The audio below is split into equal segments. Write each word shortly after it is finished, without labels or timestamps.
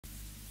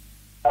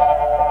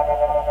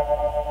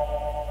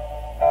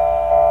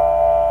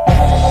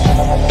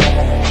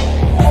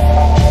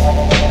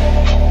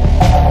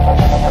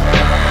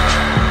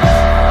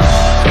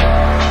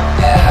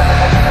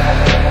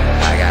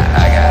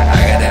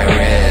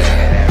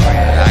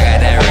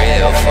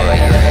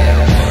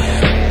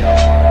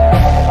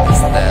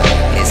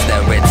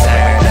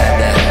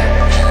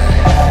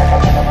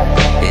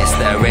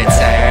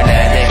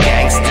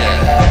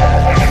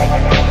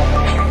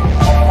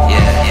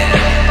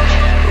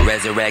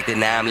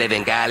Now I'm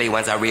living godly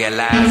once I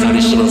realize all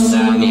this shit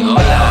inside me, oh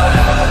Lord.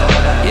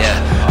 Yeah,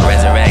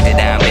 resurrected,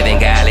 now I'm living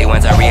godly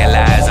once I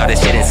realize all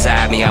this shit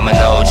inside me. I'm an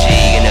OG,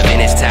 in the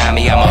vintage time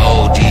me, I'm an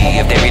OD.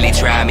 If they really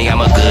try me,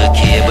 I'm a good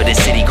kid, but the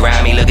city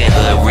grimy, looking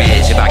hood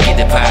rich. If I get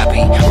the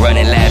poppy,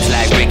 running laps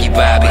like Ricky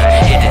Bobby,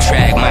 hit the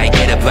track, might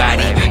get a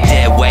body.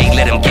 Dead weight,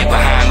 let them get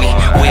behind me.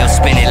 Wheel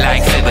spinning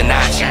like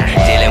Fibonacci.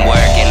 Dealing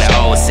work in the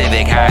old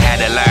Civic, I had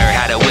to learn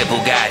how to whip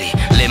Bugatti.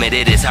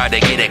 Limited, it's hard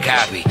to get a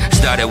copy.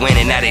 Started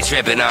winning, now they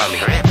tripping on me.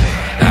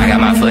 I got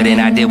my foot in,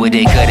 I did what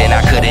they couldn't.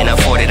 I couldn't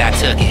afford it, I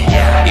took it.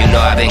 You know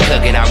I've been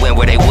cooking, I went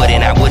where they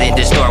wouldn't. I wouldn't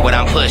distort what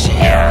I'm pushing.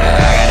 I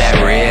got that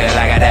real,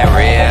 I got that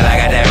real, I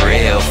got that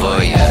real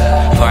for you.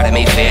 Part of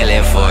me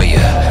feeling for you.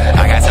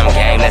 I got some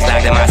game that's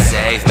locked in my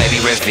safe, maybe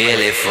reveal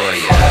it for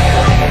you.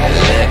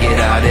 Look at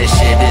all this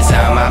shit that's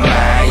on my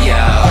mind,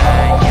 yo.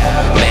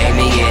 Made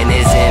me in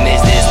this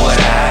image, this what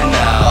I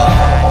know.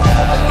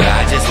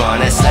 I just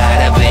wanna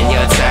slide up in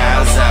your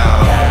time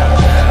zone.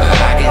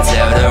 I can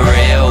tell the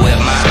real with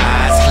my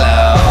eyes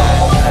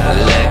closed.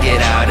 Look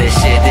at all this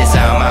shit that's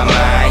on my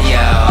mind,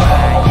 yo.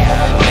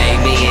 Make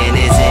me in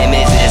this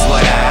image, this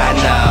what I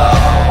know.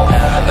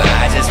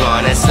 I just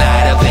wanna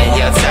slide up in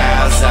your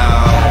time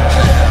zone.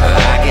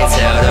 I can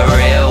tell the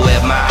real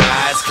with my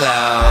eyes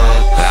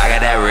closed. I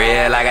got that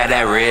real, I got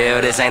that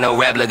real. This ain't no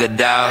replica,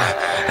 dawg.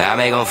 I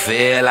make 'em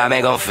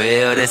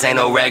feel, this ain't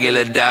no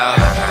regular, dawg.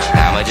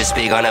 I'ma just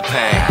speak on the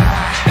pain.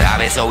 I've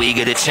been so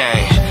eager to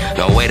change.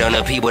 Don't wait on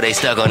the people, they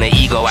stuck on the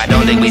ego. I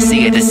don't think we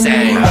see it the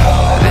same.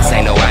 This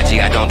ain't no IG,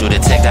 I don't do the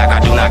TikTok. I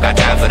do not got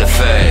time for the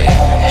fade.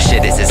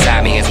 Shit that's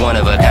inside me is one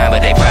of a kind,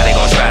 but they probably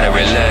gon' try to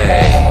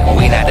relay.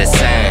 We not the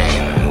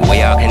same.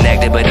 We all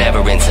connected but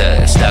never in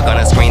touch. Stuck on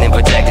a screen and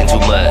projecting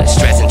too much,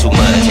 stressing too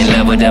much. In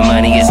love with the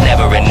money, it's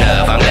never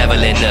enough. I'm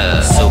leveling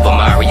up. Super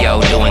Mario,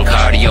 doing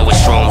cardio with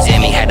shrooms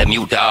in me. Had to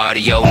mute the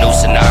audio, new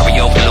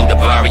scenario, blew the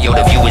barrio.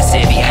 The view is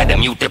iffy, had to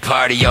mute the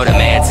partyo. The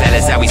man tell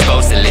us how we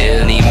supposed to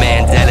live. Need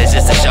Mandelas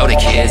just to show the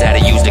kids how to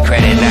use the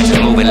credit. Not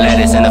just moving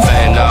letters in the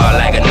fentanyl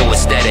like a new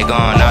aesthetic.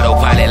 On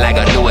autopilot like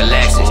a new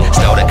election.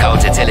 Stole the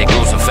culture till it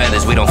grew some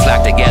feathers. We don't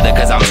flock together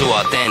cause I'm too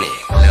authentic.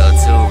 A little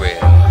too real.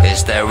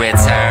 It's the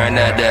return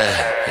of the,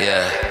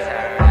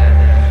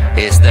 yeah.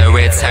 It's the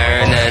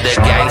return of the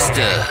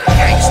gangster.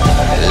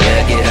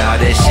 Look at all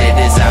this shit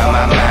that's on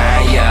my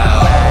mind, yo.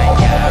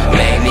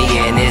 Make me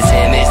in this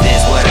image,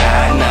 this what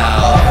I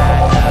know.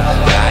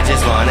 I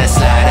just wanna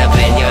slide up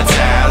in your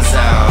time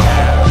zone.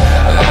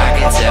 I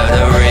can tell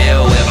the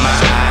real with my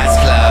eyes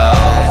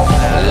closed.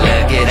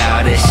 Look at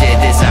all this shit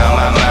that's on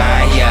my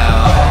mind, yo.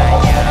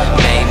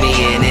 Make me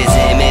in this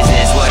image,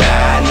 this what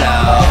I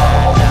know.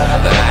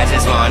 I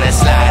just wanna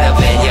slide up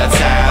in your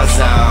time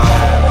zone.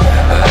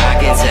 I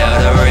can tell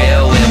the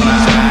real with my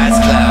eyes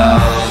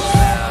closed.